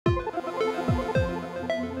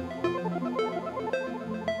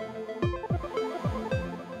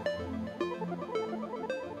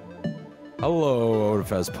Hello,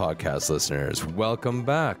 Otafest podcast listeners. Welcome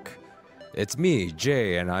back. It's me,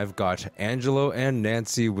 Jay, and I've got Angelo and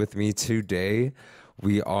Nancy with me today.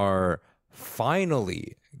 We are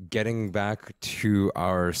finally getting back to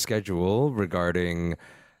our schedule regarding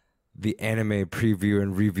the anime preview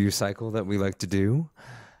and review cycle that we like to do.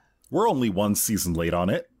 We're only one season late on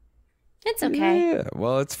it. It's okay. Yeah,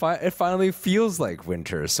 well, it finally feels like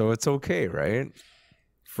winter, so it's okay, right?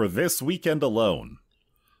 For this weekend alone.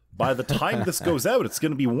 By the time this goes out, it's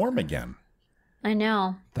going to be warm again. I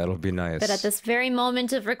know. That'll be nice. But at this very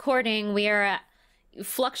moment of recording, we are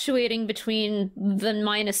fluctuating between the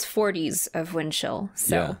minus 40s of wind chill.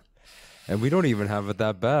 So. Yeah. And we don't even have it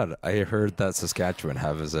that bad. I heard that Saskatchewan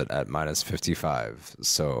has it at minus 55.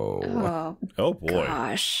 So. Oh boy.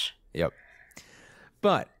 Gosh. Yep.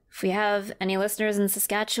 But. If we have any listeners in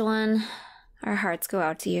Saskatchewan, our hearts go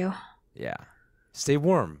out to you. Yeah. Stay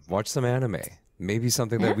warm. Watch some anime. Maybe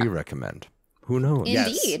something that we recommend. Who knows?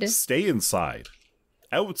 Indeed. Yes, stay inside.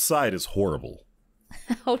 Outside is horrible.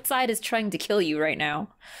 Outside is trying to kill you right now.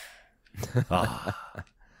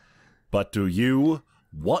 But do you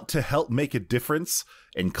want to help make a difference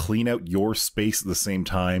and clean out your space at the same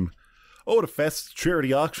time? Otafest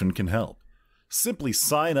charity auction can help. Simply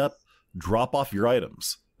sign up, drop off your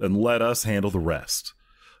items, and let us handle the rest.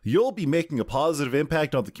 You'll be making a positive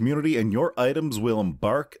impact on the community, and your items will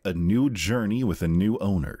embark a new journey with a new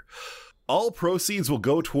owner. All proceeds will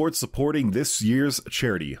go towards supporting this year's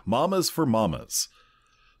charity, Mamas for Mamas.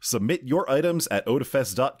 Submit your items at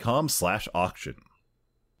otafest.com/auction.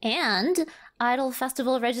 And Idol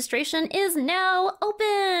Festival registration is now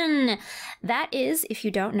open! That is, if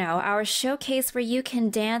you don't know, our showcase where you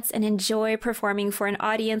can dance and enjoy performing for an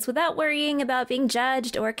audience without worrying about being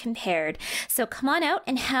judged or compared. So come on out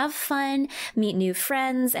and have fun, meet new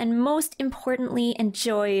friends, and most importantly,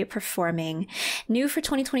 enjoy performing. New for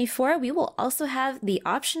 2024, we will also have the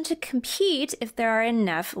option to compete if there are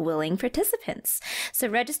enough willing participants. So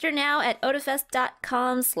register now at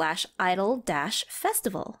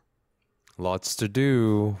otafest.com/idol-festival. Lots to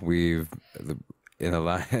do. We've in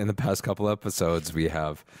the past couple episodes we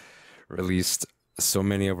have released so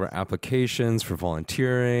many of our applications for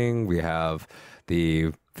volunteering. We have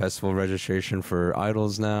the festival registration for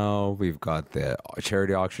idols now. We've got the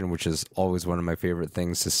charity auction, which is always one of my favorite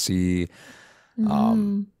things to see.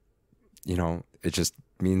 You know, it just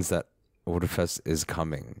means that Otafest is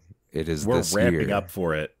coming. It is this year. We're ramping up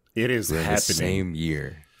for it. It is happening. The same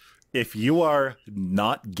year. If you are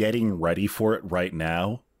not getting ready for it right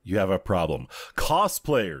now, you have a problem.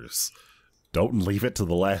 Cosplayers, don't leave it to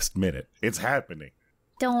the last minute. It's happening.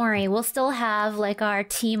 Don't worry, we'll still have like our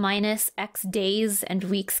T-X days and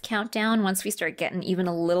weeks countdown once we start getting even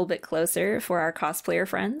a little bit closer for our cosplayer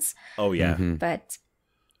friends. Oh, yeah. Mm-hmm. But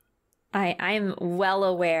I'm well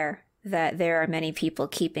aware that there are many people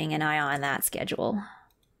keeping an eye on that schedule.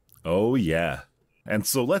 Oh, yeah. And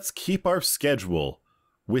so let's keep our schedule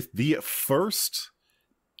with the first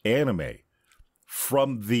anime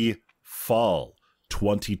from the fall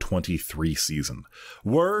 2023 season.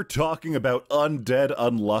 We're talking about Undead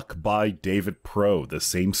Unluck by David Pro, the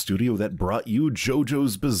same studio that brought you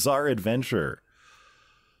JoJo's Bizarre Adventure.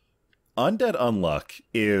 Undead Unluck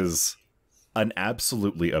is an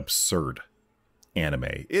absolutely absurd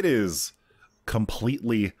anime. It is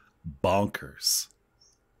completely bonkers.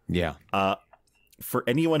 Yeah. For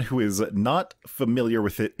anyone who is not familiar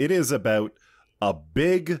with it, it is about a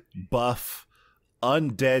big, buff,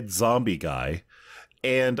 undead zombie guy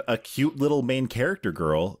and a cute little main character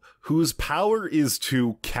girl whose power is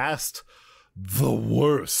to cast the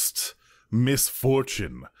worst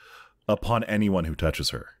misfortune upon anyone who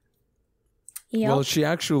touches her. Yep. Well, she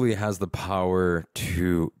actually has the power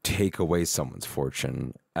to take away someone's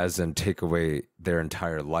fortune, as in take away their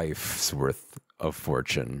entire life's worth of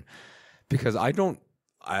fortune. Because I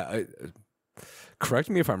correct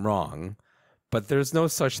me if I'm wrong, but there's no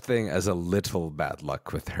such thing as a little bad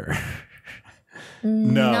luck with her.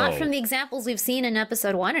 No. Not from the examples we've seen in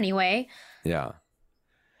episode 1 anyway. Yeah.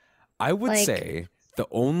 I would say the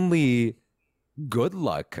only good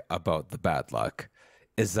luck about the bad luck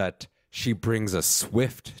is that she brings a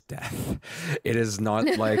swift death. It is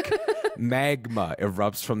not like magma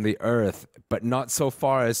erupts from the earth, but not so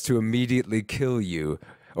far as to immediately kill you.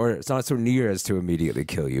 Or it's not so near as to immediately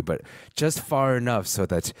kill you, but just far enough so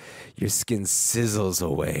that your skin sizzles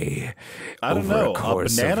away. I don't know. A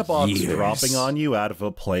banana box dropping on you out of a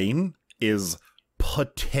plane is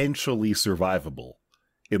potentially survivable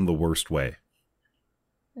in the worst way.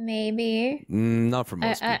 Maybe. Not for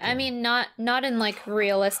most people. I mean, not in like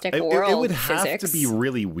realistic world It would physics. have to be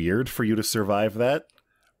really weird for you to survive that,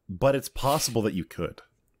 but it's possible that you could.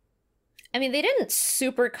 I mean, they didn't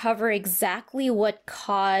super cover exactly what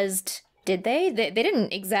caused. Did they? They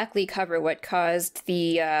didn't exactly cover what caused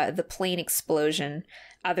the plane explosion,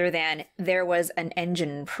 other than there was an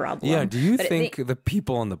engine problem. Yeah, do you think the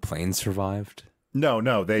people on the plane survived?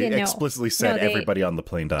 No, they Yeah, no. explicitly said No, they- everybody on the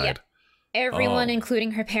plane died. Everyone, Oh.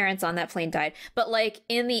 including her parents on that plane, died. But, like,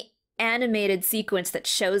 in the animated sequence that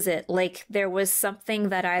shows it, like, there was something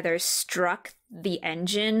that either struck the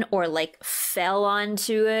engine or, like, fell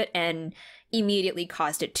onto it and immediately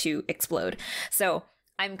caused it to explode. So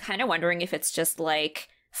I'm kind of wondering if it's just, like,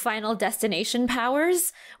 Final Destination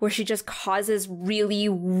powers, where she just causes really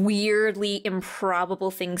weirdly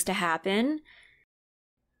improbable things to happen.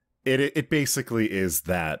 It basically is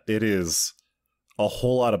that. It is a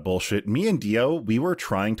whole lot of bullshit. Me and Dio, we were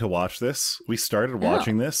trying to watch this. We started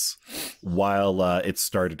watching this while it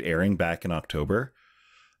started airing back in October.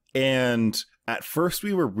 And at first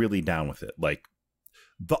we were really down with it. Like,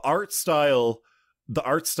 the art style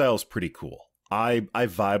is pretty cool. I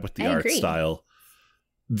vibe with the art agree. style.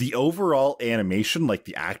 The overall animation, like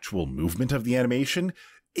the actual movement of the animation,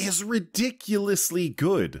 is ridiculously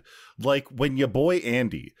good. Like, when your boy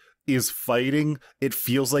Andy is fighting, it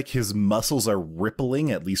feels like his muscles are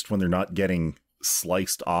rippling, at least when they're not getting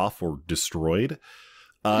sliced off or destroyed.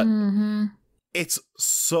 It's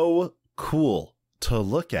so cool to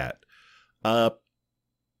look at.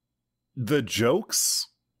 The jokes,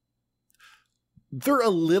 they're a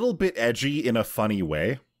little bit edgy in a funny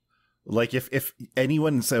way. Like, if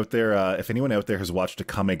anyone out there has watched a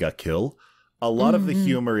Kame ga Kill, a lot of the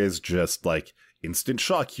humor is just like instant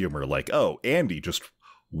shock humor. Like, oh, Andy just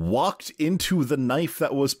walked into the knife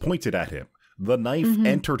that was pointed at him. The knife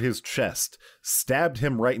entered his chest, stabbed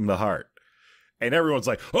him right in the heart. And everyone's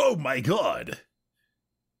like, oh my god.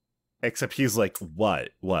 Except he's like,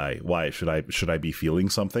 what? Why? Should I be feeling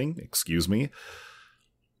something? Excuse me?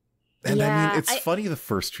 And I mean, it's funny the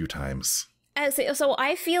first few times. So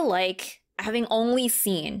I feel like, having only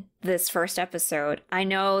seen this first episode, I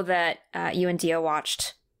know that you and Dio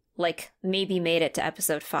watched, like, maybe made it to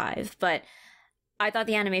episode 5, but I thought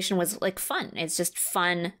the animation was, like, fun. It's just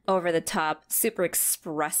fun, over the top, super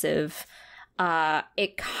expressive.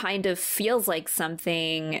 It kind of feels like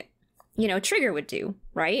something, Trigger would do,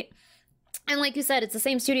 right? And like you said, it's the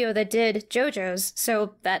same studio that did JoJo's,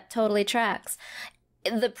 so that totally tracks.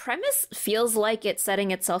 The premise feels like it's setting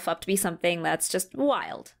itself up to be something that's just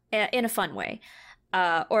wild, in a fun way.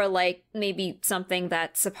 Or like maybe something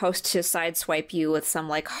that's supposed to sideswipe you with some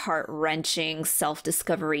like heart-wrenching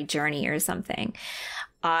self-discovery journey or something.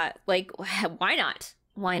 Like, why not?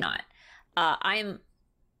 Why not?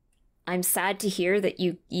 I'm sad to hear that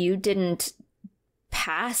you didn't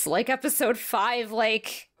pass like episode 5.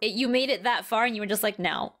 Like, you made it that far and you were just like,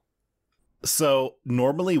 no. So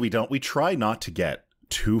normally we try not to get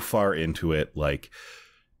too far into it. Like,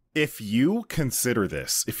 if you consider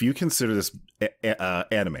this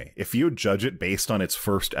anime, if you judge it based on its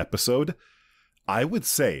first episode, I would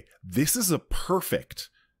say this is a perfect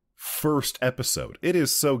first episode. It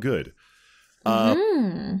is so good.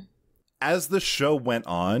 As the show went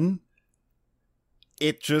on,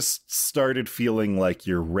 it just started feeling like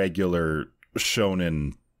your regular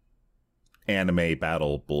shonen anime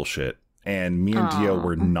battle bullshit. And me and Dio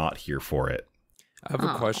were not here for it. I have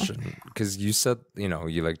a question, because you said,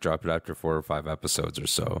 you like dropped it after 4 or 5 episodes or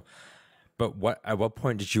so. But at what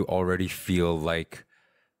point did you already feel like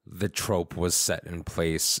the trope was set in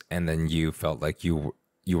place and then you felt like you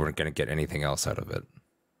weren't going to get anything else out of it?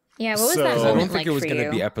 Yeah, what was So- that I I moment don't think like it was for going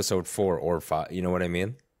you? to be episode 4 or 5. You know what I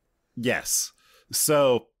mean? Yes.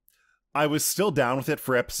 So I was still down with it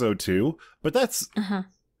for episode 2, but that's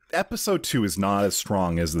episode 2 is not as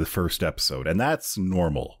strong as the first episode, and that's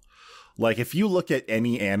normal. Like, if you look at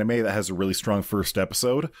any anime that has a really strong first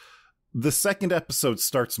episode, the second episode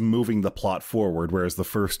starts moving the plot forward, whereas the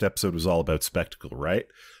first episode was all about spectacle, right?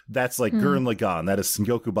 That's like Gurren Lagann, that is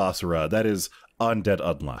Sengoku Basara, that is Undead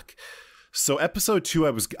Unluck. So episode 2,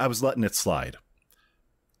 I was letting it slide.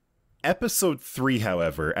 Episode 3,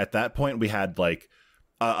 however, at that point we had like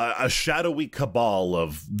a shadowy cabal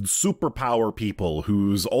of superpower people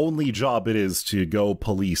whose only job it is to go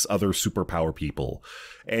police other superpower people.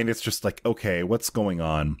 And it's just like, okay, what's going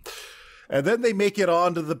on? And then they make it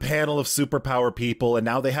onto the panel of superpower people, and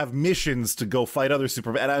now they have missions to go fight other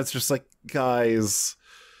super. And I was just like, guys,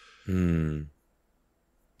 the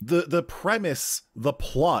premise, the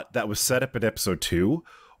plot that was set up in episode 2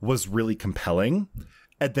 was really compelling,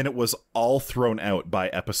 and then it was all thrown out by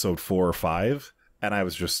episode 4 or 5. And I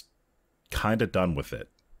was just kind of done with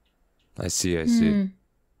it. I see.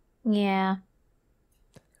 Yeah.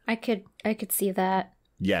 I could see that.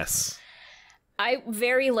 Yes. I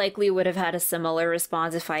very likely would have had a similar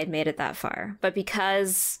response if I had made it that far. But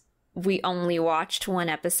because we only watched one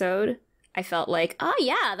episode, I felt like, oh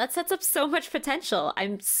yeah, that sets up so much potential.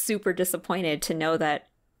 I'm super disappointed to know that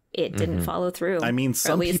it didn't follow through. I mean,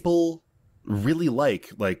 some people really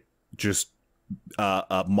like just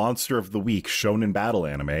a Monster of the Week shonen battle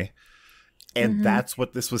anime. And that's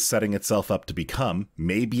what this was setting itself up to become.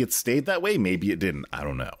 Maybe it stayed that way, maybe it didn't. I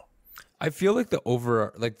don't know. I feel like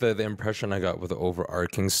the impression I got with the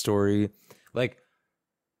overarching story, like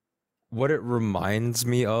what it reminds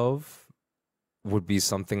me of would be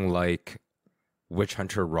something like Witch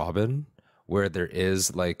Hunter Robin, where there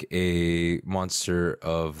is like a monster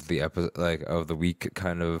of the of the week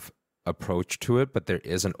kind of approach to it, but there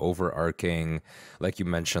is an overarching, like you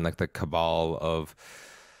mentioned, like the cabal of,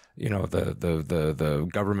 you know, the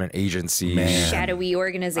government agency, shadowy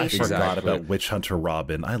organization. I forgot about Witch Hunter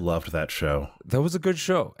Robin. I loved that show. That was a good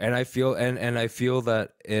show, and I feel and I feel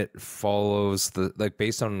that it follows the, like,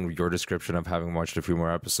 based on your description of having watched a few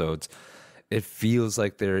more episodes, it feels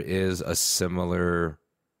like there is a similar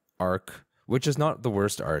arc, which is not the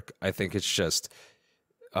worst arc. I think it's just,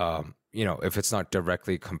 you know, if it's not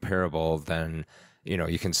directly comparable, then, you know,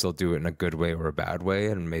 you can still do it in a good way or a bad way,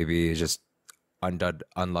 and maybe just Undead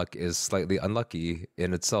Unluck is slightly unlucky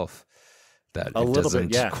in itself, that it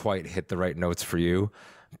doesn't quite hit the right notes for you.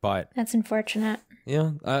 But that's unfortunate.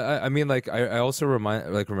 Yeah, I mean, like, I also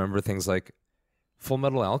remember things like Full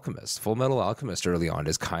Metal Alchemist. Full Metal Alchemist early on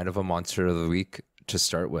is kind of a monster of the week to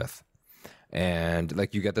start with, and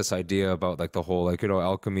like you get this idea about like the whole, like, you know,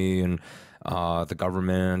 alchemy and the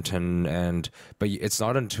government and but it's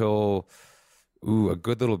not until a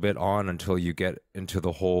good little bit on until you get into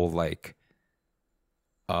the whole like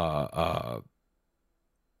the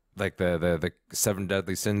seven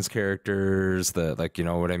deadly sins characters, the, like, you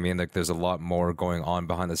know what I mean, like there's a lot more going on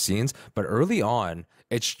behind the scenes, but early on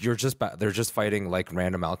they're just fighting like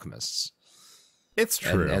random alchemists. It's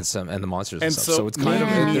true. And the monsters and stuff. So it's kind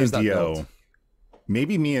of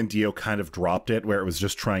maybe me and Dio kind of dropped it where it was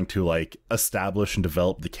just trying to like establish and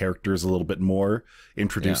develop the characters a little bit more,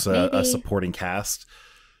 introduce a supporting cast.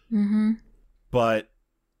 But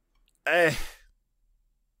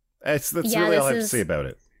that's really all I have to say about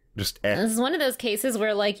it. Just This is one of those cases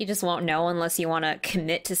where, like, you just won't know unless you want to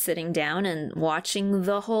commit to sitting down and watching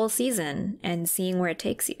the whole season and seeing where it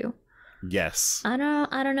takes you. Yes. I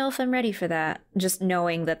don't know if I'm ready for that. Just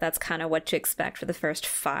knowing that that's kind of what to expect for the first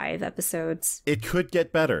 5 episodes. It could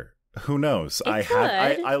get better. Who knows?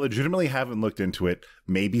 I legitimately haven't looked into it.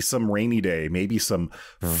 Maybe some rainy day, maybe some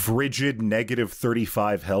frigid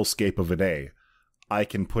 -35 hellscape of a day. I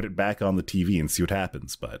can put it back on the TV and see what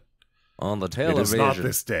happens, but on the television, it is not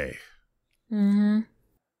this day.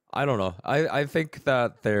 I don't know. I think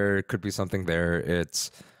that there could be something there.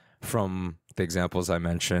 It's, from the examples I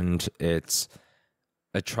mentioned, it's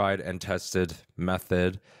a tried and tested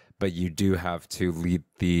method, but you do have to lead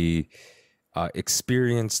the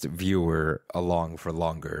experienced viewer along for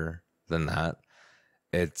longer than that.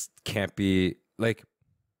 It can't be like,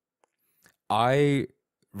 I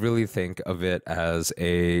really think of it as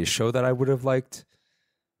a show that I would have liked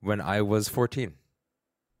when I was 14.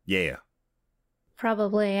 Yeah.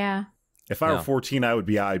 Probably, yeah. If I were 14, I'd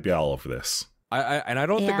be all over this. I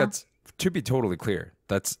don't think that's, to be totally clear,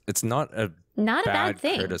 it's not a bad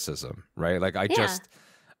thing. Criticism, right? Like,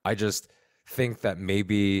 I just think that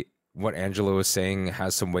maybe what Angelo is saying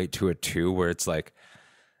has some weight to it too, where it's like,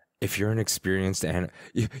 if you're an experienced and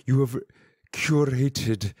you have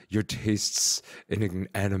curated your tastes in an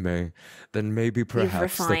anime, then maybe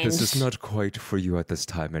perhaps that this is not quite for you at this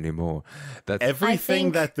time anymore. That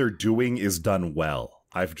everything that they're doing is done well.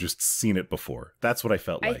 I've just seen it before. That's what I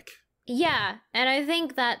felt like. Yeah, and I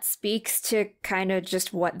think that speaks to kind of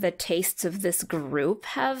just what the tastes of this group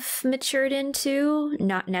have matured into.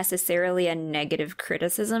 Not necessarily a negative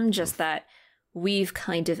criticism, just that we've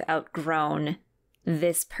kind of outgrown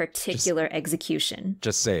this particular excision.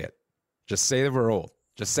 Just say it. Just say that we're old.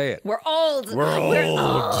 Just say it. We're old. We're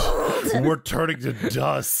old. We're turning to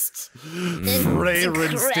dust.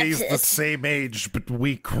 Frieren stays the same age, but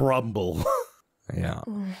we crumble. Yeah.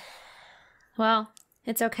 Well,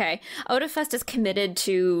 it's okay. Otafest is committed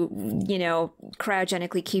to, you know,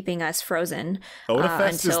 cryogenically keeping us frozen.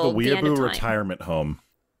 Otafest is the Weeaboo retirement home.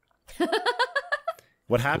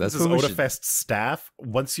 What happens is Otafest staff,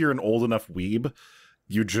 once you're an old enough weeb,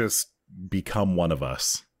 you just become one of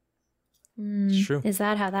us. It's true. Is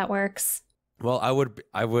that how that works? Well,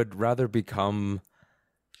 I would rather become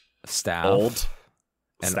staff old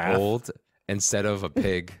instead of a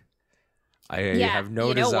pig. I have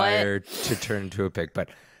no desire to turn into a pig, but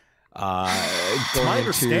To my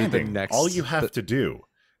understanding, all you have to do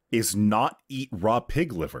is not eat raw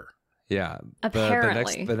pig liver. Yeah.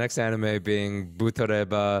 Apparently. The next anime being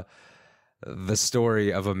Butareba, the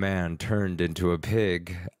story of a man turned into a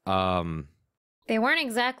pig. They weren't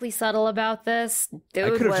exactly subtle about this. Dude,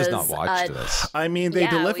 I could have just not watched this. I mean, they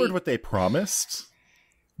delivered what they promised,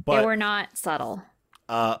 but they were not subtle.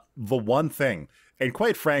 The one thing, and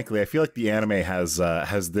quite frankly, I feel like the anime has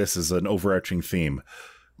this as an overarching theme.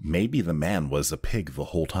 Maybe the man was a pig the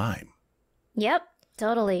whole time. Yep,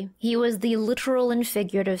 totally. He was the literal and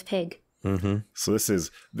figurative pig. Mm-hmm. So this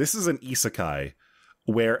is an isekai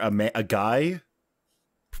where a guy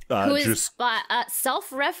who is just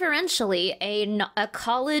self-referentially a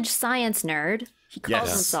college science nerd. He calls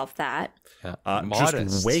himself that. Yeah.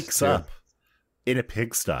 Just wakes up in a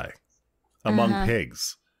pigsty among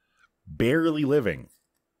pigs, barely living.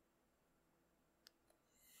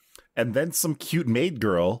 And then some cute maid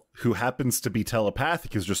girl who happens to be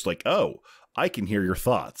telepathic is just like, oh, I can hear your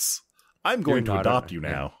thoughts. I'm going to adopt you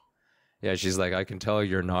now. Yeah, she's like, I can tell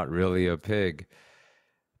you're not really a pig,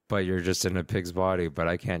 but you're just in a pig's body. But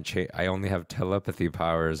I can't change. I only have telepathy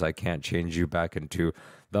powers. I can't change you back into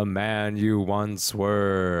the man you once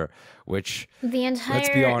were. Which, the entire let's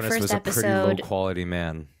be honest, first was a pretty low quality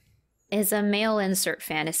man. Is a male insert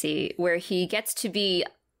fantasy where he gets to be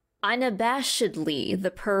unabashedly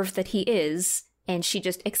the perv that he is, and she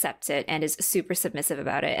just accepts it and is super submissive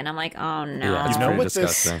about it. And I'm like, oh no. Yeah, it's you know what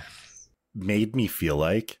disgusting. This made me feel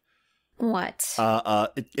like? What?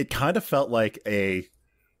 It kind of felt like a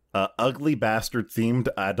ugly bastard themed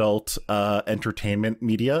adult entertainment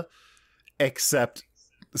media, except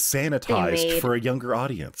sanitized for a younger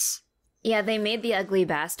audience. Yeah, they made the ugly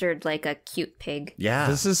bastard like a cute pig. Yeah,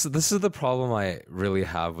 this is the problem I really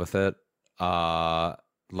have with it.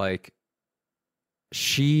 Like,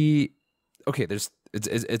 it's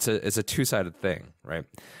a two-sided thing, right?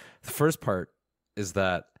 The first part is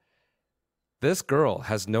that this girl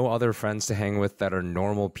has no other friends to hang with that are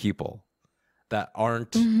normal people, that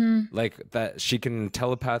aren't like that. She can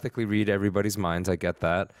telepathically read everybody's minds. I get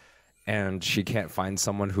that. And she can't find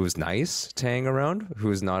someone who's nice to hang around,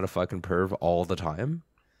 who's not a fucking perv all the time.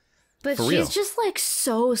 But she's just like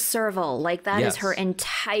so servile. Like that is her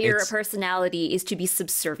entire personality, is to be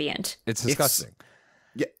subservient. It's disgusting.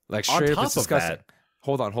 Yeah, like straight up, it's disgusting.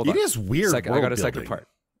 Hold on. It is weird. I got a second part.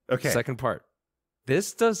 Okay. Second part.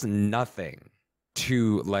 This does nothing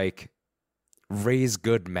to like raise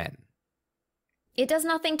good men. It does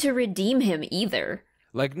nothing to redeem him either.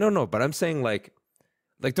 Like no, but I'm saying like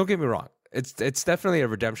don't get me wrong. It's definitely a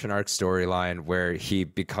redemption arc storyline where he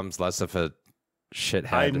becomes less of a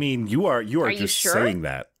shithead. I mean, you are just saying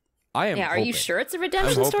that. I am. Yeah, hoping. Are you sure it's a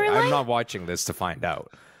redemption storyline? I'm not watching this to find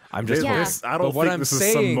out. I'm just. I don't. But what think I'm this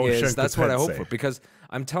saying is that's what I hope for, because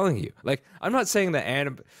I'm telling you, like, I'm not saying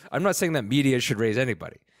that media should raise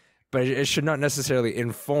anybody, but it should not necessarily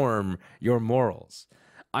inform your morals.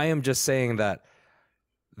 I am just saying that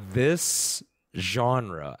this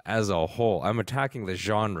genre as a whole, I'm attacking the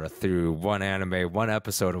genre through one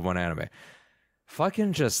episode of one anime.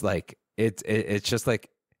 Fucking just like it's just like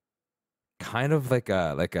kind of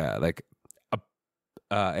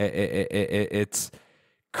it's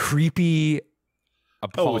creepy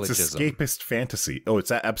apologism. Oh, it's escapist fantasy. Oh,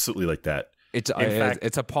 it's absolutely like that.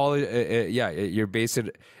 You're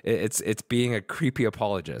basing it's being a creepy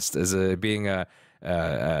apologist, being a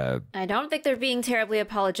I don't think they're being terribly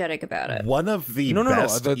apologetic about it. One of the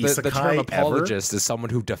best the term apologist ever, is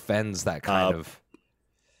someone who defends that kind of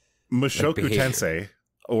Mushoku behavior. Tensei,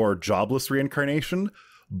 or jobless reincarnation.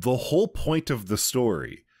 The whole point of the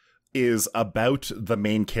story is about the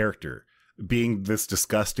main character being this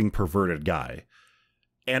disgusting perverted guy,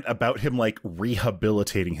 and about him like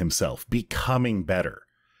rehabilitating himself, becoming better.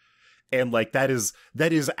 And like that is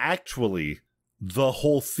actually the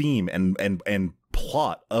whole theme and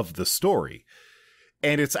plot of the story.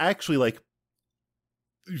 And it's actually like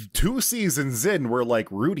 2 seasons in, we're like,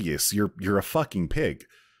 Rudius, you're a fucking pig.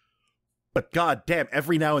 But goddamn,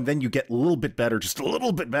 every now and then you get a little bit better, just a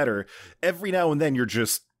little bit better. Every now and then you're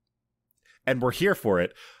just, and we're here for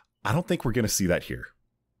it. I don't think we're going to see that here.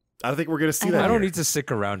 I don't think we're going to see that. I don't here. need to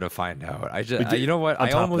stick around to find out. You know what?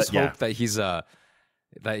 I almost hope that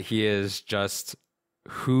he is just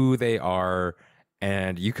who they are,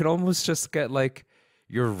 and you could almost just get like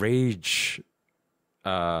your rage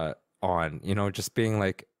on, just being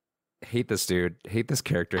like, hate this dude, hate this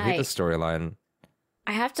character, hate this storyline.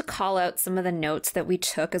 I have to call out some of the notes that we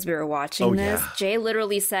took as we were watching this. Yeah. Jay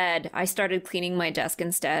literally said, I started cleaning my desk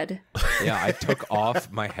instead. Yeah, I took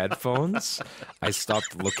off my headphones. I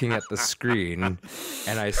stopped looking at the screen,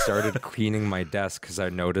 and I started cleaning my desk because I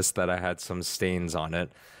noticed that I had some stains on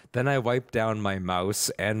it. Then I wiped down my mouse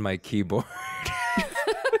and my keyboard.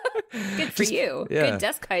 Good for you. yeah. Good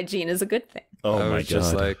desk hygiene is a good thing. Oh I my was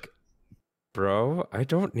just God. like, bro, I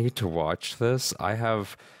don't need to watch this. I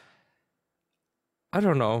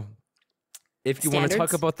don't know. If you want to talk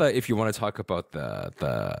Standards? about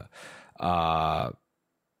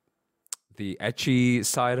the ecchi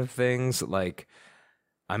side of things, like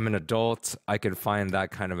I'm an adult, I can find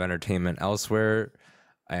that kind of entertainment elsewhere.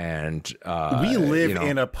 And We live you know,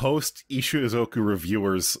 in a post Ishizuku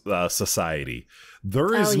reviewers society.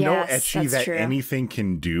 There is no yes, ecchi that's that true. anything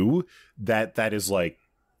can do that is like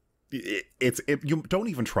you don't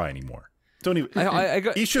even try anymore. Don't even. I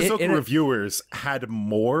got Ishizuku reviewers had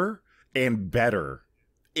more and better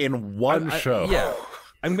in one show. Yeah.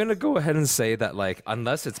 I'm gonna go ahead and say that, like,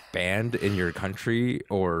 unless it's banned in your country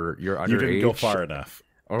or you're underage, You didn't go far enough.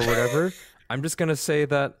 or whatever, I'm just gonna say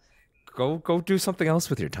that go do something else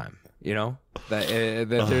with your time. You know that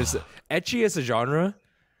there's ecchi as a genre,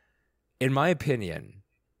 in my opinion,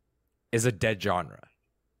 is a dead genre.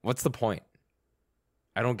 What's the point?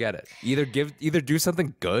 I don't get it. Either do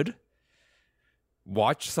something good,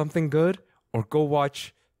 watch something good, or go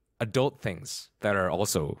watch adult things that are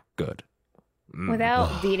also good.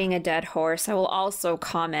 Without beating a dead horse, I will also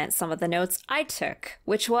comment some of the notes I took,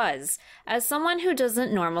 which was, as someone who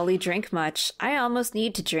doesn't normally drink much, I almost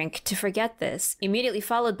need to drink to forget this. Immediately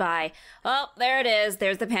followed by, oh, there it is,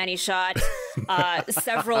 there's the panty shot,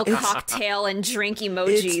 several cocktail and drink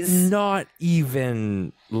emojis. It's not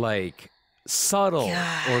even like subtle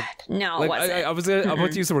or No, like it wasn't. I was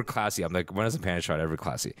about to use the word classy. I'm like, when is a panty shot ever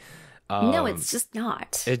classy? No, it's just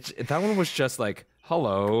not. That one was just like,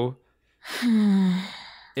 hello.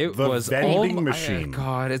 It The was vending machine.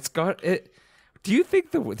 God, it's got it. Do you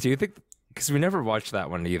think because we never watched that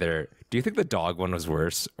one either? Do you think the dog one was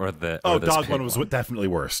worse or the? Oh, or this dog pig one was definitely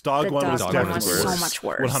worse. Dog The one dog was one definitely was worse. so much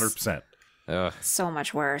worse. 100%. Ugh, So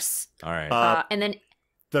much worse. all right. And then,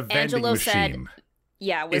 The vending Angelo said machine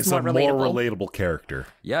yeah, it was is more a relatable. more relatable character.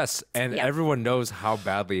 Yes, and Yeah. everyone knows how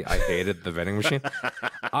badly I hated the vending machine.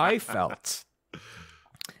 I felt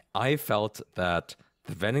that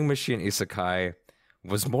the vending machine isekai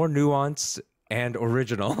was more nuanced and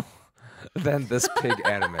original than this pig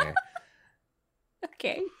anime.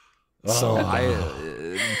 Okay. So Oh.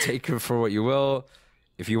 I take it for what you will.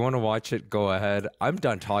 If you want to watch it, go ahead. I'm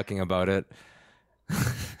done talking about it.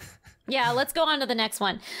 Yeah, let's go on to the next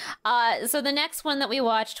one. So the next one that we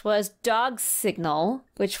watched was Dog Signal,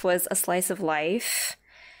 which was a slice of life.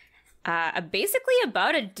 Basically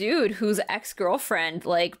about a dude whose ex-girlfriend,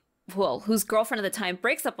 whose girlfriend at the time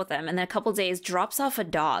breaks up with him, and then a couple days drops off a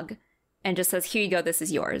dog and just says, here you go, this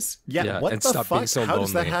is yours. Yeah, what and the stop being fuck? so How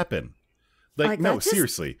does that lonely. happen? Like, Like, no, that just-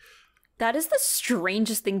 seriously. That is the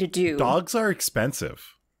strangest thing to do. Dogs are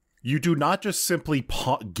expensive. You do not just simply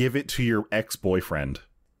give it to your ex-boyfriend.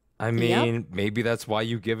 I mean, maybe that's why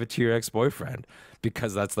you give it to your ex-boyfriend,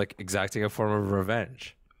 because that's like exacting a form of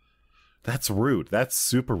revenge. That's rude. That's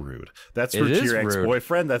super rude. That's It rude to is your rude.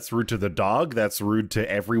 ex-boyfriend. That's rude to the dog. That's rude to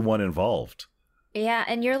everyone involved. Yeah,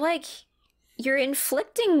 and you're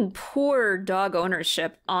inflicting poor dog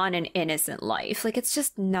ownership on an innocent life. Like, it's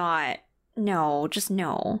just not. No, just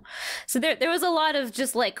no. So there was a lot of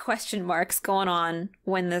just like question marks going on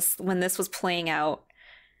when this was playing out.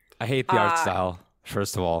 I hate the art style,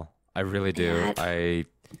 first of all. I really do. Yeah. The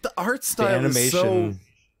art The style is so animation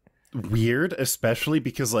weird, especially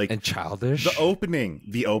because like and childish. the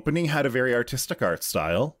opening had a very artistic art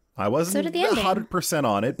style. I So wasn't did the ending. 100%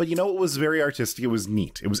 on it, but you know, it was very artistic. It was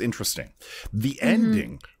neat. It was interesting. The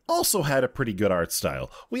ending also had a pretty good art style.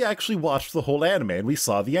 We actually watched the whole anime and we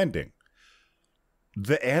saw the ending.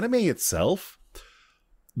 The anime itself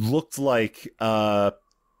looked like Looked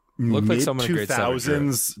like mid someone in grade seven drew it.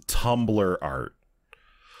 2000s Tumblr art.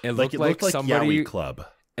 It Like looked it like looked like somebody. Yaoi Club.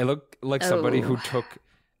 It looked like somebody who Oh. took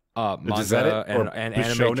Is that manga it? Or and the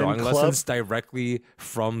anime Shonen drawing Club? lessons directly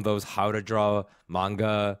from those how to draw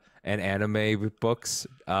manga and anime books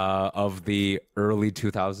of the early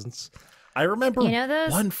 2000s. I remember You know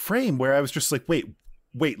those- one frame where I was just like, wait,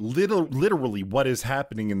 literally what is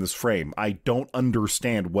happening in this frame? I don't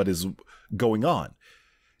understand what is going on.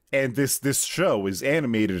 And this show is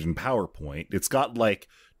animated in PowerPoint. It's got like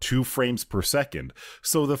 2 frames per second.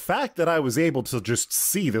 So the fact that I was able to just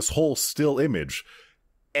see this whole still image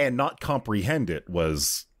and not comprehend it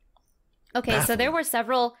was Okay, so there baffling. were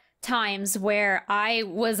times where I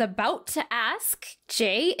was about to ask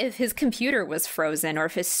Jay if his computer was frozen or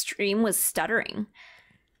if his stream was stuttering.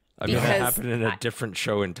 I mean, that happened in a different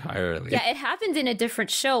show entirely. Yeah, it happened in a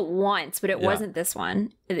different show once, but it wasn't this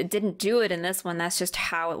one. It didn't do it in this one. That's just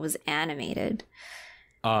how it was animated.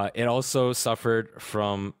 It also suffered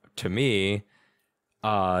from, to me,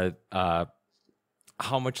 how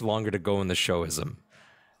much longer to go in the showism.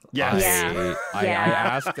 Yes. I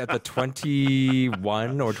asked at the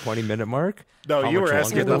 21 or 20 minute mark. No, you were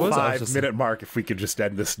asking at the 5 minute like, mark if we could just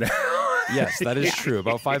end this now. Yes, that is true.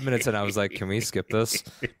 About 5 minutes and I was like, can we skip this?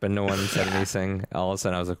 But no one said anything else,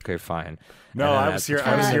 and I was like, okay, fine. No, I was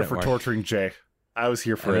here for torturing Jay. I was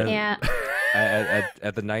here for it. Yeah.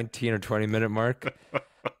 At the 19 or 20 minute mark,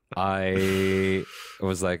 I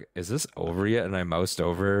was like, is this over yet? And I moused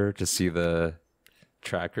over to see the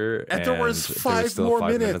tracker, and there was five more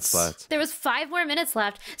minutes left. There was 5 more minutes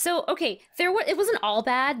left. So, okay, it wasn't all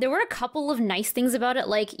bad. There were a couple of nice things about it.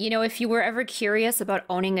 Like, you know, if you were ever curious about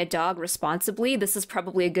owning a dog responsibly, this is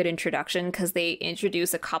probably a good introduction because they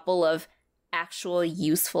introduce a couple of actual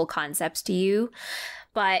useful concepts to you.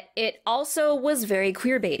 But it also was very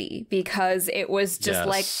queerbaity because it was just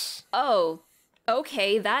like, oh,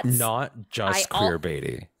 okay, that's not just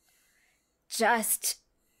queerbaity.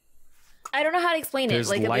 I don't know how to explain There's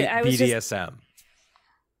it. Like, light I was BDSM.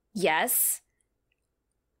 Yes.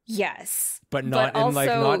 But not in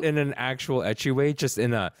not in an actual ecchi way, just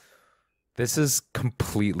in a this is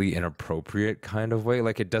completely inappropriate kind of way.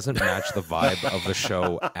 Like, it doesn't match the vibe of the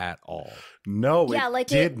show at all. No, it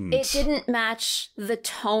didn't. It didn't match the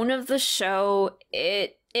tone of the show.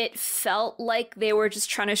 It felt like they were just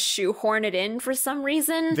trying to shoehorn it in for some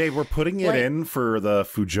reason. They were putting it in for the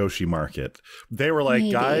Fujoshi market. They were like,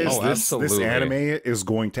 guys, this anime is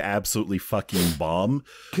going to absolutely fucking bomb.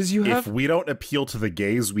 Because if we don't appeal to the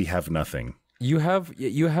gays, we have nothing. You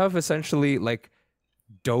have essentially like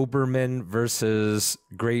Doberman versus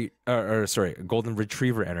Golden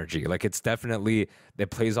Retriever energy. Like, it's definitely,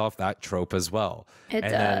 it plays off that trope as well. It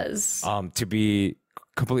does. Then, to be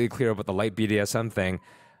completely clear about the light BDSM thing,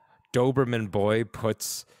 Doberman boy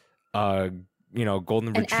puts Golden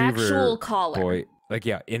Retriever actual collar. boy,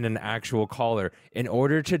 in an actual collar in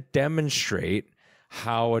order to demonstrate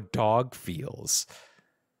how a dog feels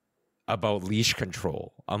about leash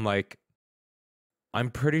control. I'm like, I'm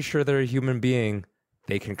pretty sure they're a human being.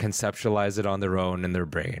 They can conceptualize it on their own in their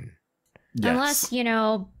brain. Yes.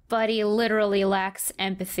 Unless, Buddy literally lacks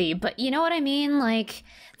empathy. But you know what I mean? Like,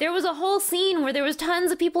 there was a whole scene where there was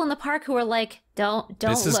tons of people in the park who were like, don't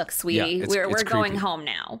look, sweetie. We're going home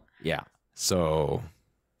now. Yeah. So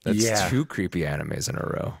that's 2 creepy animes in a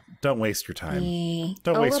row. Don't waste your time.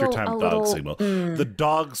 Don't waste your time with Dog Signal. The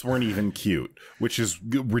dogs weren't even cute, which is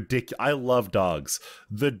ridiculous. I love dogs.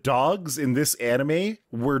 The dogs in this anime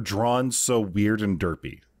were drawn so weird and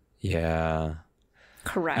derpy. Yeah.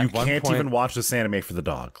 Correct. You can't even watch this anime for the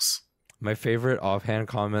dogs. My favorite offhand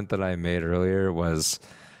comment that I made earlier was,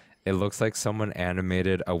 it looks like someone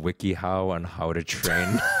animated a WikiHow on how to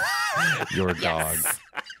train your dog.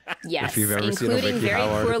 Yes, if you've ever seen a including very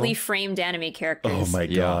WikiHow poorly article. framed anime characters. Oh my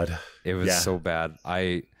god. It was so bad.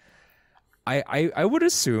 I would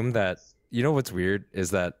assume that, what's weird is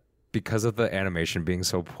that because of the animation being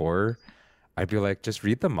so poor, I'd be like, just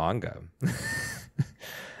read the manga.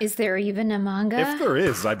 Is there even a manga? If there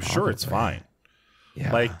is, I'm sure it's fine.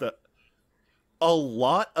 Yeah. Like, a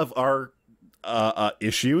lot of our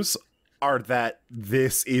issues are that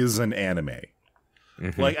this is an anime.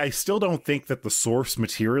 Mm-hmm. Like, I still don't think that the source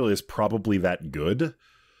material is probably that good,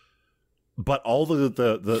 but all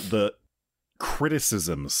the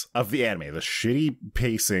criticisms of the anime, the shitty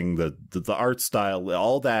pacing, the art style,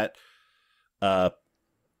 all that,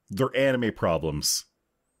 they're anime problems.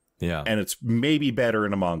 Yeah. And it's maybe better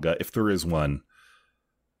in a manga if there is one.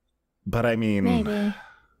 But I mean,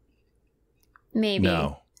 maybe.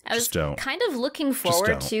 No. I was kind of looking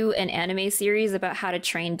forward to an anime series about how to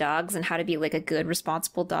train dogs and how to be like a good,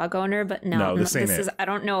 responsible dog owner, but no, this is. I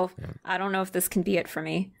don't know. I don't know if this can be it for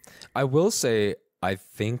me. I will say, I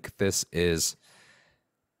think this is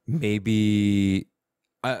maybe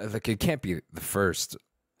it can't be the first,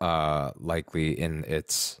 likely in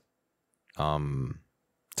its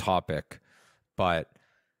topic, but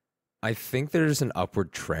I think there's an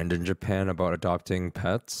upward trend in Japan about adopting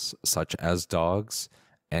pets, such as dogs.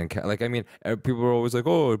 And people are always like,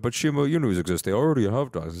 oh, but Shiba Inus exist. They already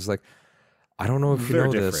have dogs. It's like, I don't know if you know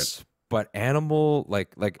this, but animal,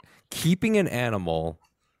 like keeping an animal,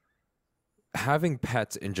 having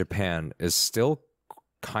pets in Japan is still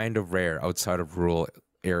kind of rare outside of rural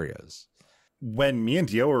areas. When me and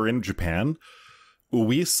Dio were in Japan,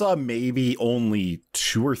 we saw maybe only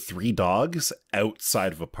 2 or 3 dogs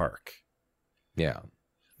outside of a park. Yeah.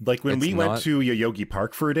 Like when It's we went to Yoyogi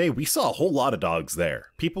Park for a day, we saw a whole lot of dogs there.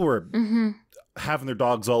 People were having their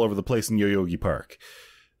dogs all over the place in Yoyogi Park.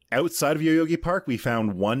 Outside of Yoyogi Park, we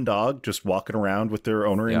found 1 dog just walking around with their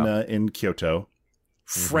owner in Kyoto.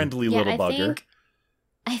 Friendly little bugger.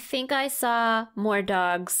 I think I saw more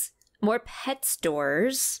dogs, more pet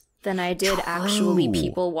stores than I did actually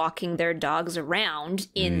people walking their dogs around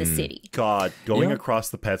in the city. God, going across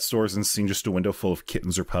the pet stores and seeing just a window full of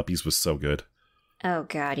kittens or puppies was so good. Oh,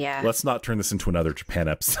 God, yeah. Let's not turn this into another Japan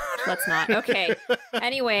episode. Let's not. Okay.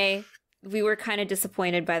 Anyway, we were kind of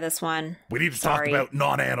disappointed by this one. We need to talk about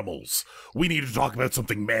non-animals. We need to talk about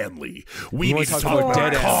something manly. We need to talk about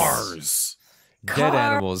dead cars. Dead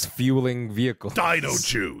animals fueling vehicles. Dino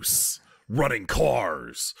juice. Running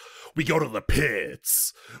cars. We go to the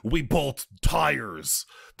pits. We bolt tires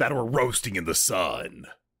that were roasting in the sun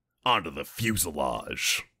onto the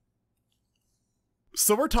fuselage.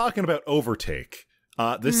 So we're talking about Overtake.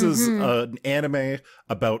 This is an anime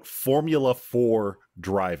about Formula 4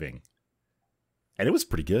 driving. And it was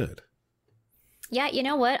pretty good. Yeah, you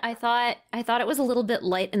know what? I thought it was a little bit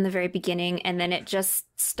light in the very beginning, and then it just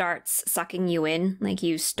starts sucking you in. Like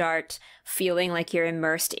you start feeling like you're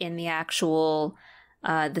immersed in the actual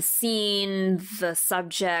the scene, the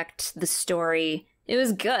subject, the story. It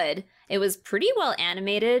was good. It was pretty well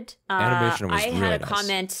animated. Animation was really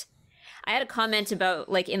nice. I had a comment about,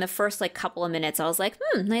 like, in the first, like, couple of minutes, I was like,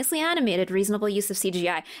 nicely animated, reasonable use of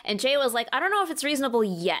CGI. And Jay was like, I don't know if it's reasonable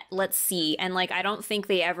yet, let's see. And, like, I don't think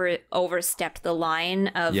they ever overstepped the line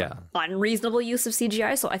of unreasonable use of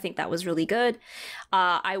CGI, so I think that was really good.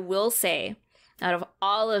 I will say, out of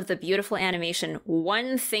all of the beautiful animation,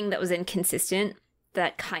 one thing that was inconsistent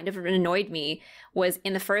that kind of annoyed me was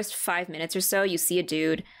in the first 5 minutes or so, you see a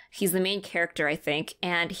dude, he's the main character, I think,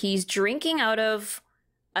 and he's drinking out of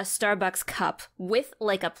a Starbucks cup with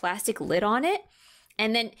like a plastic lid on it,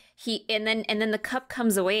 and then the cup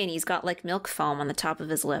comes away and he's got like milk foam on the top of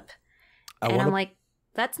his lip. I'm like,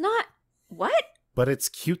 that's not what? But it's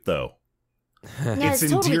cute though. Yeah, it's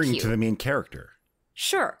totally endearing cute. to the main character.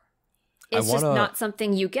 Sure. It's just not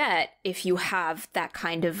something you get if you have that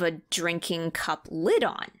kind of a drinking cup lid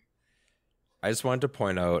on. I just wanted to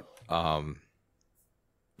point out,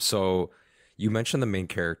 so you mentioned the main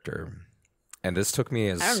character. And this took me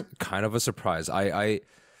as kind of a surprise. I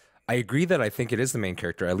agree that I think it is the main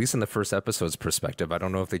character, at least in the first episode's perspective. I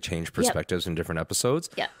don't know if they change perspectives in different episodes.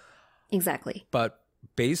 Yeah, exactly. But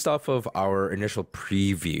based off of our initial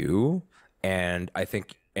preview, and I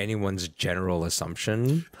think anyone's general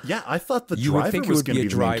assumption. Yeah, I thought the driver was going to be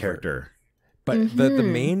the main character. But the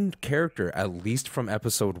main character, at least from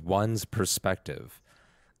episode 1's perspective,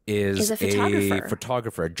 is a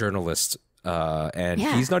photographer, a journalist. And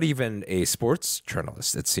he's not even a sports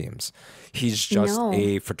journalist, it seems. He's just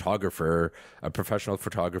a photographer, a professional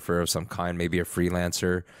photographer of some kind, maybe a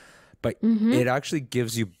freelancer. But it actually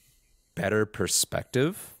gives you better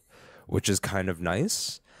perspective, which is kind of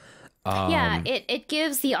nice. It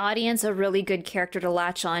gives the audience a really good character to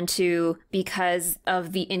latch onto because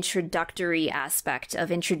of the introductory aspect of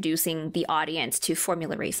introducing the audience to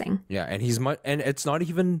Formula Racing. Yeah, and and it's not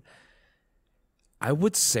even... I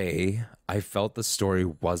would say I felt the story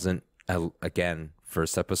wasn't, again,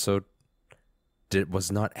 first episode,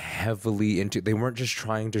 was not heavily into, they weren't just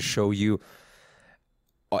trying to show you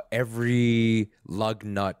every lug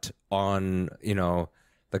nut on,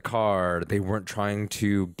 the car. They weren't trying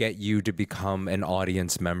to get you to become an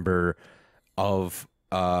audience member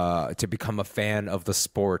to become a fan of the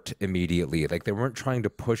sport immediately. Like, they weren't trying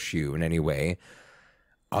to push you in any way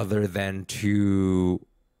other than to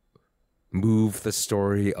move the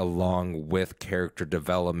story along with character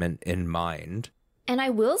development in mind. And I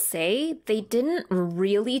will say, they didn't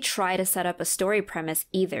really try to set up a story premise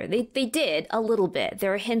either. They did a little bit.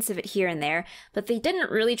 There are hints of it here and there, but they didn't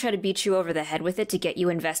really try to beat you over the head with it to get you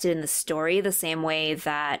invested in the story the same way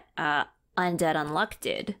that Undead Unluck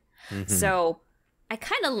did. So I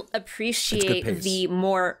kind of appreciate the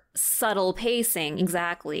more subtle pacing,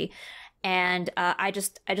 exactly. And I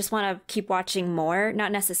just want to keep watching more,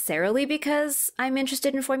 not necessarily because I'm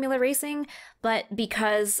interested in Formula Racing, but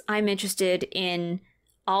because I'm interested in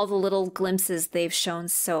all the little glimpses they've shown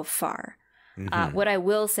so far. What I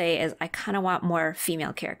will say is I kind of want more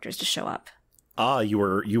female characters to show up. You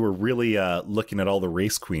were really looking at all the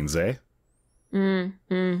race queens, eh? And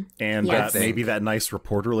Yes. maybe that nice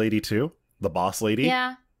reporter lady too, the boss lady.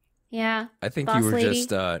 Yeah. I think Boss you were lady.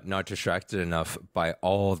 just not distracted enough by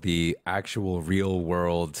all the actual real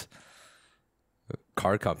world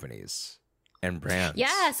car companies. and brands.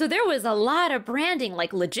 Yeah, so there was a lot of branding,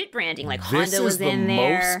 like legit branding, like This Honda was is the in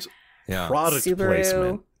there. most Yeah. product Subaru.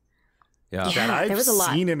 placement Yeah. Yeah. that there I've was a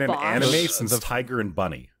lot. seen in an Bosch. anime since Tiger and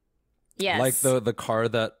Bunny. Yes. Like the car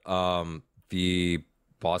that the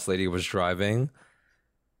boss lady was driving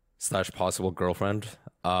 / possible girlfriend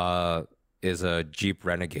is a Jeep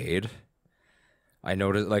Renegade. I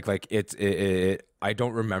noticed like it I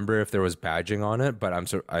don't remember if there was badging on it, but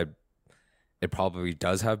it probably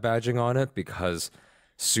does have badging on it because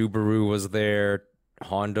Subaru was there,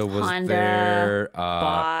 Honda was there,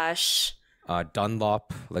 Bosch,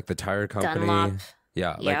 Dunlop, like the tire company. Dunlop.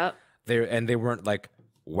 Yeah, like they weren't like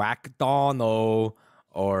Whack-Dono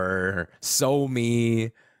or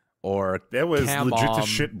So-Me or That was legit to Cam-Om.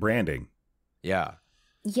 shit branding. Yeah.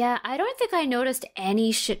 Yeah, I don't think I noticed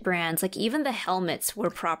any shit brands. Like even the helmets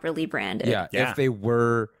were properly branded. Yeah, Yeah. if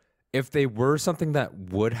they were something that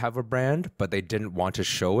would have a brand, but they didn't want to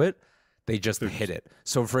show it, they just hit it.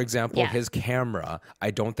 So, for example, his camera,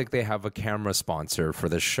 I don't think they have a camera sponsor for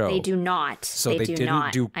the show. They do not. So they do didn't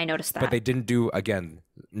not. do. I noticed that. But they didn't do, again,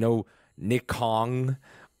 no Nikon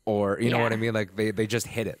or, you know what I mean? Like, they just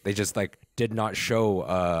hit it. They just, like, did not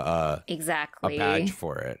show exactly a badge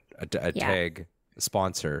for it, a tag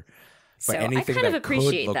sponsor. But So I anything kind of that could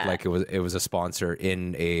appreciate look that. like it was a sponsor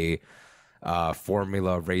in a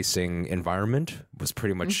formula racing environment was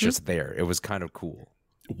pretty much just there. It was kind of cool.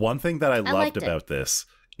 One thing that I liked loved it. about this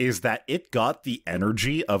is that it got the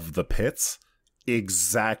energy of the pits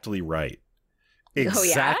exactly right.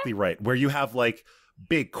 Exactly right. Where you have like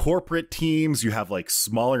big corporate teams, you have like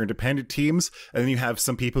smaller independent teams, and then you have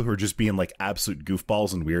some people who are just being like absolute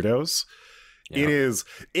goofballs and weirdos. Yeah.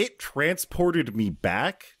 It transported me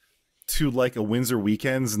back to like a Windsor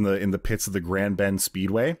weekends in the pits of the Grand Bend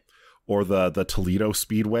Speedway or the Toledo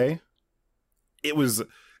Speedway.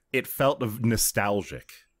 It felt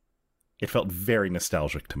nostalgic. It felt very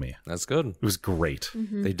nostalgic to me. That's good. It was great.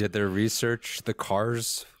 They did their research. The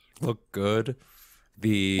cars look good.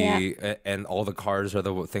 And all the cars are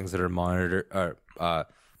the things that are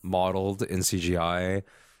modeled in CGI,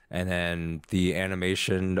 and then the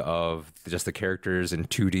animation of just the characters in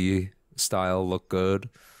 2D style look good.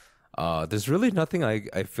 There's really nothing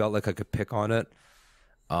I felt like I could pick on it.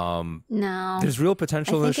 No. There's real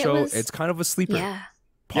potential in the think show. it was- It's kind of a sleeper, Yeah,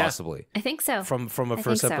 possibly. I think so. From a I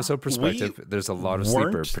first think so. episode perspective, there's a lot of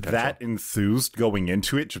sleeper Weren't potential. that enthused going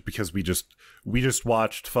into it just because we just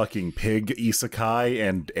watched fucking pig isekai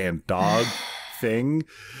and dog thing,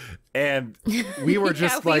 and we were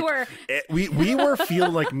just we like were. we were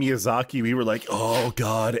feeling like Miyazaki. We were like, oh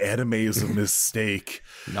god, anime is a mistake.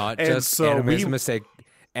 Not And just so anime is we- a mistake.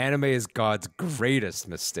 Anime is God's greatest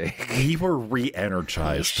mistake. We were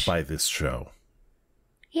re-energized by this show.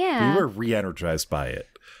 Yeah. We were re-energized by it.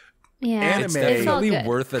 Yeah. Anime It's It felt definitely good.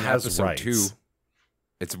 worth an has episode rights. 2.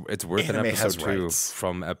 It's worth Anime an has episode 2 rights.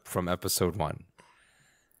 from episode 1.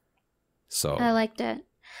 So I liked it.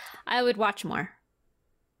 I would watch more.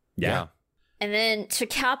 Yeah. And then to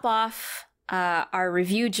cap off our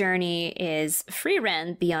review journey is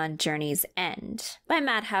Frieren Beyond Journey's End by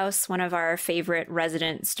Madhouse, one of our favorite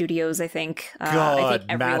resident studios, I think. I God,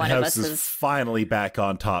 think every one of us Madhouse is has. finally back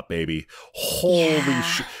on top, baby. Holy Yeah.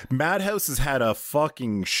 shit. Madhouse has had a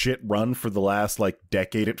fucking shit run for the last, like,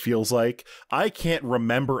 decade, it feels like. I can't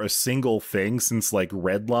remember a single thing since, like,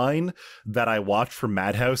 Redline that I watched from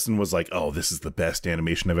Madhouse and was like, oh, this is the best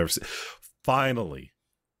animation I've ever seen.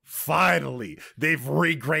 Finally, they've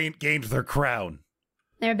regained their crown.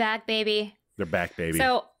 They're back, baby. They're back, baby.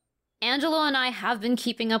 So Angelo and I have been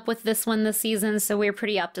keeping up with this one this season, so we're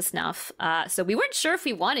pretty up to snuff. So we weren't sure if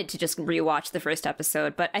we wanted to just rewatch the first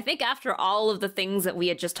episode, but I think after all of the things that we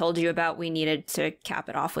had just told you about, we needed to cap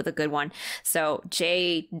it off with a good one. So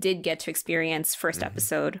Jay did get to experience first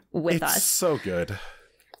episode with it's us. so good.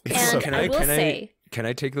 It's And so can I will say- can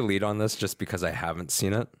I take the lead on this just because I haven't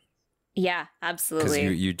seen it? Yeah, Because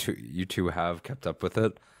absolutely. you two have kept up with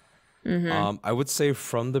it. Mm-hmm. I would say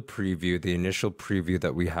from the preview, the initial preview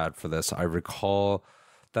that we had for this, I recall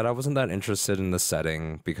that I wasn't that interested in the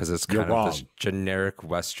setting because it's You're kind of this wrong. generic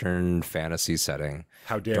Western fantasy setting.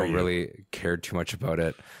 How dare Don't you. really care too much about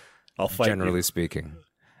it, I'll fight generally you. speaking.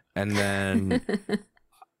 And then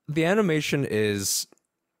the animation it's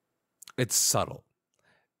subtle.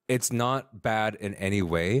 It's not bad in any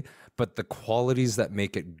way, but the qualities that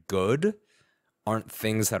make it good aren't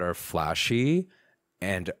things that are flashy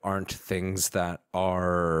and aren't things that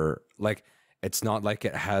are like, it's not like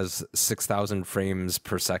it has 6,000 frames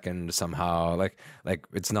per second somehow. Like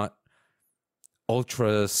it's not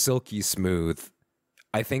ultra silky smooth.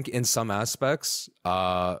 I think in some aspects,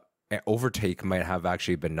 Overtake might have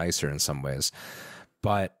actually been nicer in some ways,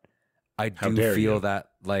 but I do feel that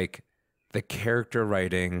like the character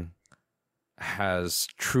writing has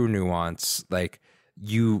true nuance. Like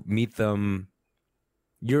you meet them,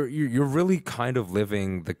 you're really kind of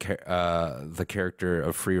living the character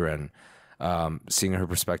of Frieren, seeing her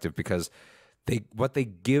perspective, because what they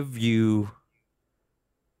give you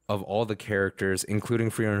of all the characters,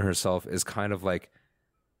 including Frieren herself, is kind of like,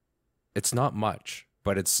 it's not much,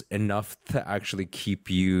 but it's enough to actually keep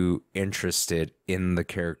you interested in the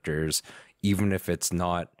characters, even if it's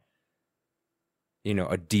not, you know,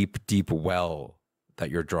 a deep, deep well that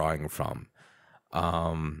you're drawing from.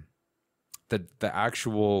 The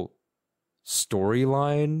actual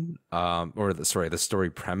storyline, the story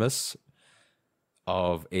premise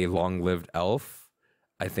of a long-lived elf,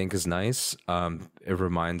 I think is nice. It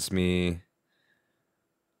reminds me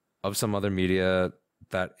of some other media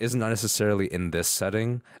that is not necessarily in this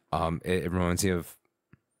setting. It reminds me of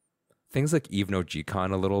things like Eve no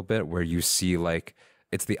Jikon a little bit, where you see like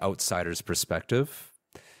it's the outsider's perspective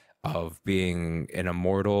of being an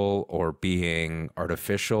immortal or being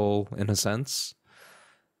artificial in a sense.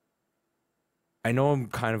 I know I'm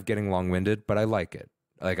kind of getting long-winded, but I like it.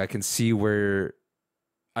 Like I can see where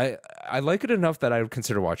I like it enough that I would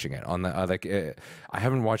consider watching it. I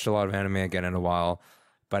haven't watched a lot of anime again in a while,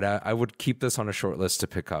 but I would keep this on a short list to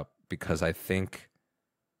pick up because I think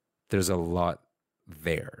there's a lot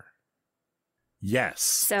there. Yes.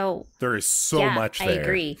 So there is so much there. I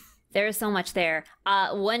agree. There is so much there.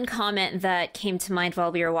 One comment that came to mind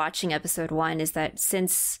while we were watching episode 1 is that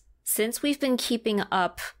since we've been keeping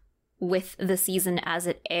up with the season as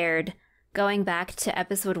it aired, going back to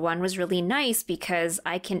episode 1 was really nice because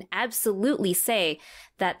I can absolutely say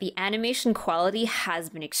that the animation quality has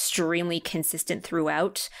been extremely consistent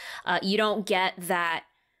throughout. You don't get that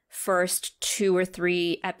first 2 or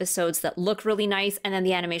 3 episodes that look really nice and then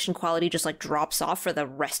the animation quality just like drops off for the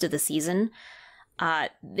rest of the season.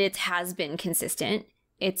 It has been consistent.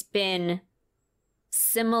 It's been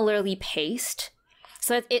similarly paced.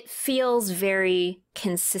 So it feels very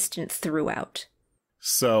consistent throughout.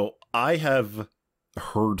 So I have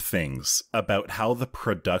heard things about how the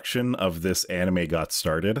production of this anime got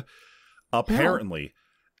started. Apparently,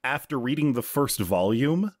 after reading the first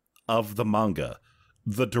volume of the manga,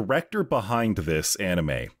 the director behind this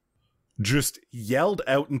anime just yelled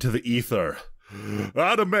out into the ether,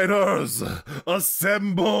 "Animators,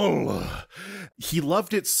 assemble!" He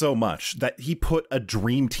loved it so much that he put a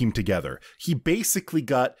dream team together. He basically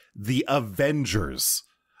got the Avengers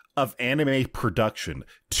of anime production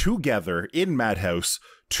together in Madhouse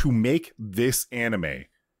to make this anime.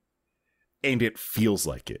 And it feels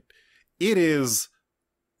like it. It is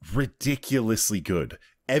ridiculously good.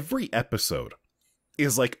 Every episode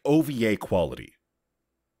is like OVA quality.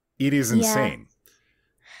 It is insane.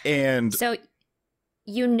 And so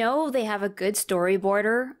you know they have a good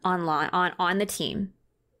storyboarder on the team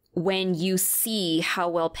when you see how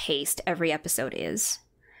well paced every episode is.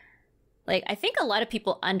 Like, I think a lot of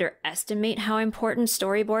people underestimate how important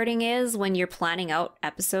storyboarding is when you're planning out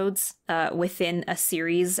episodes within a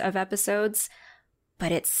series of episodes,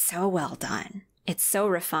 but it's so well done. It's so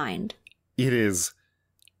refined. It is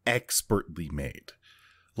expertly made.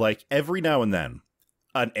 Like, every now and then,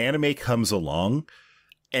 an anime comes along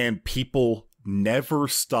and people never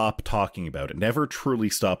stop talking about it, never truly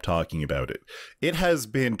stop talking about it. It has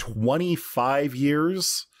been 25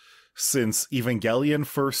 years since Evangelion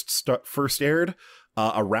first aired,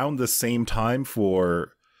 around the same time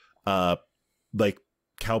for like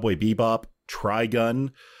Cowboy Bebop,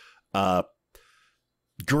 Trigun. Gurren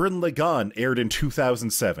Lagann aired in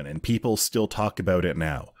 2007 and people still talk about it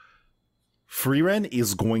now. Frieren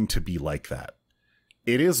is going to be like that.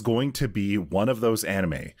 It is going to be one of those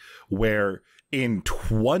anime where in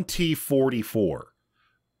 2044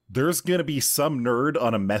 there's going to be some nerd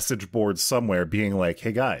on a message board somewhere being like,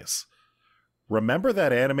 "Hey guys, remember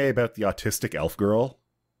that anime about the autistic elf girl?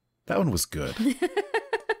 That one was good."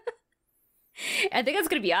 I think that's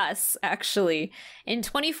going to be us, actually. In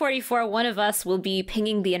 2044, one of us will be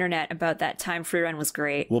pinging the internet about that time Frieren was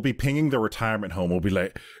great. We'll be pinging the retirement home. We'll be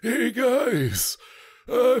like, "Hey guys,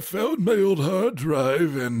 I found my old hard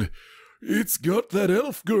drive and it's got that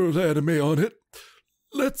elf girl anime on it.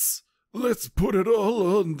 Let's put it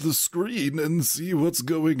all on the screen and see what's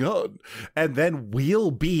going on." And then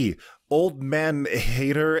we'll be Old Man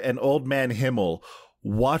Hater and Old Man Himmel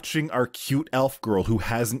watching our cute elf girl who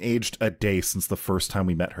hasn't aged a day since the first time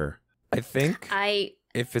we met her. I think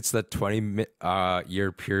if it's the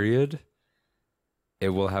 20-year period, it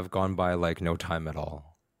will have gone by like no time at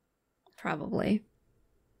all. Probably.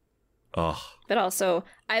 Ugh. But also,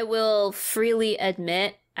 I will freely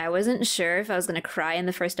admit I wasn't sure if I was going to cry in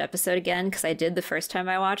the first episode again, because I did the first time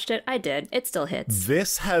I watched it. I did. It still hits.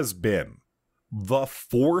 This has been the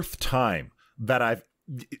 4th time that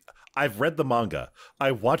I've read the manga.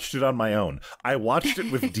 I watched it on my own. I watched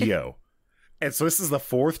it with Dio. And so this is the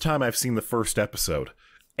 4th time I've seen the first episode,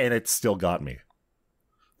 and it still got me.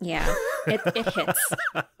 Yeah, it hits.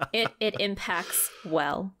 It impacts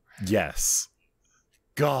well. Yes.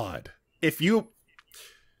 God.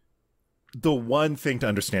 The one thing to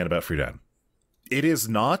understand about Frieren, it is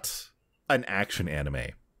not an action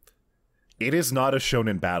anime. It is not a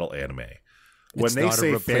shonen battle anime. When they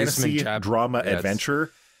say fantasy, drama,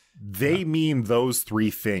 adventure, they mean those 3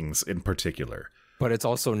 things in particular. But it's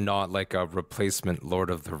also not like a replacement Lord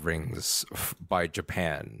of the Rings by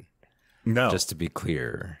Japan. No. Just to be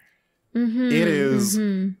clear. Mm-hmm, it is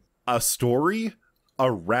a story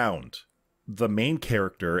around the main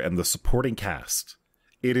character and the supporting cast.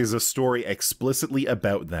 It is a story explicitly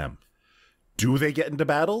about them. Do they get into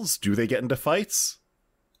battles? Do they get into fights?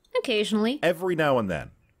 Occasionally. Every now and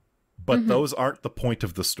then. But those aren't the point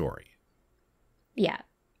of the story. Yeah.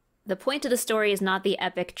 The point of the story is not the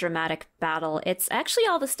epic dramatic battle. It's actually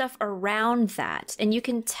all the stuff around that. And you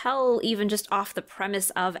can tell even just off the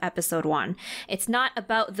premise of episode 1. It's not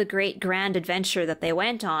about the great grand adventure that they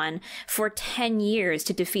went on for 10 years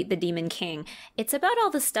to defeat the Demon King. It's about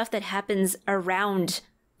all the stuff that happens around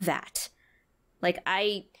that. Like,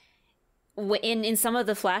 in some of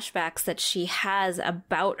the flashbacks that she has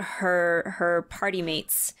about her party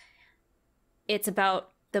mates, it's about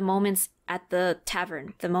the moments at the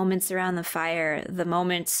tavern, the moments around the fire, the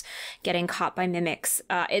moments getting caught by mimics.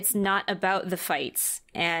 It's not about the fights,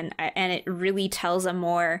 and it really tells a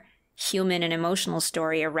more human and emotional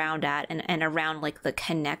story around that, and around like the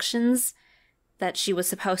connections that she was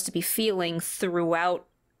supposed to be feeling throughout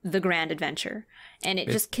the grand adventure, and it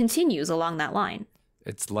just continues along that line.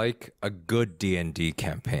 It's like a good D&D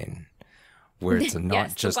campaign where it's not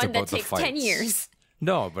yes, just the one about that the takes fights. 10 years.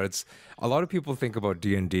 No, but it's a lot of people think about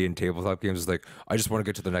D&D and tabletop games as like, I just want to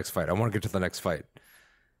get to the next fight. I want to get to the next fight.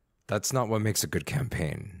 That's not what makes a good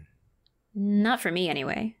campaign. Not for me,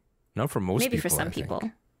 anyway. Not for most people. Maybe for some people.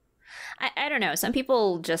 I don't know. Some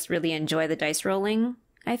people just really enjoy the dice rolling,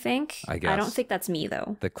 I think. I guess. I don't think that's me,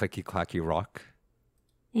 though. The clicky-clacky rock.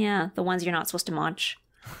 Yeah, the ones you're not supposed to munch.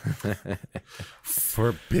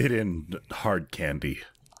 Forbidden hard candy.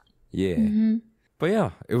 Yeah. But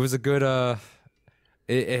yeah, it was a good,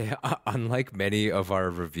 unlike many of our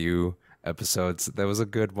review episodes, that was a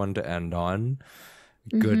good one to end on.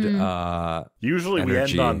 Good, Usually energy. we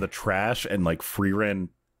end on the trash and like Frieren.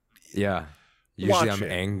 Yeah. Usually Watch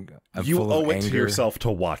I'm you full owe of it anger. to yourself to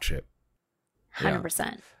watch it.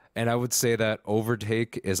 100%. And I would say that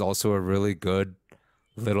Overtake is also a really good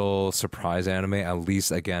little surprise anime, at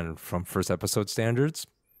least again from first episode standards.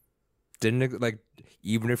 Didn't like,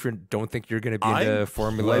 even if you don't think you're going to be into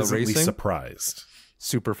Formula pleasantly racing, surprised.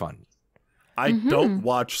 super fun. I don't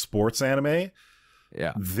watch sports anime.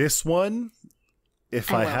 Yeah. This one,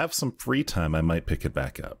 if I will. have some free time, I might pick it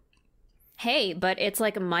back up. Hey, but it's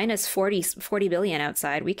like minus 40 billion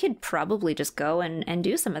outside. We could probably just go and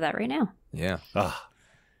do some of that right now. Yeah.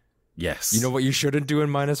 Yes. You know what you shouldn't do in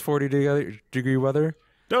minus 40 degree weather?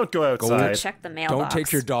 Don't go Go outside. check the mailbox. Don't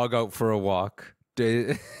take your dog out for a walk.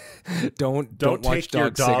 Don't Don't watch take your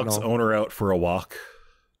Dog dog's Signal. owner out for a walk.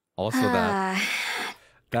 Also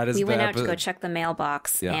that is we the went out to go check the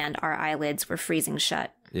mailbox, Yeah. and our eyelids were freezing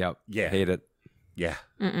shut. Yep. Yeah. Hate it. Yeah.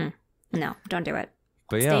 No, don't do it.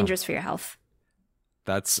 But It's yeah, dangerous for your health.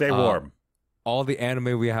 that's Stay warm. all the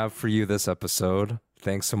anime we have for you this episode.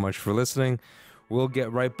 Thanks so much for listening. We'll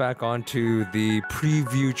get right back onto the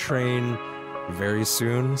preview train very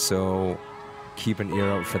soon, so keep an ear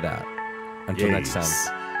out for that. Until next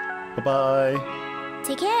time. Bye-bye.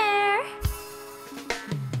 Take care.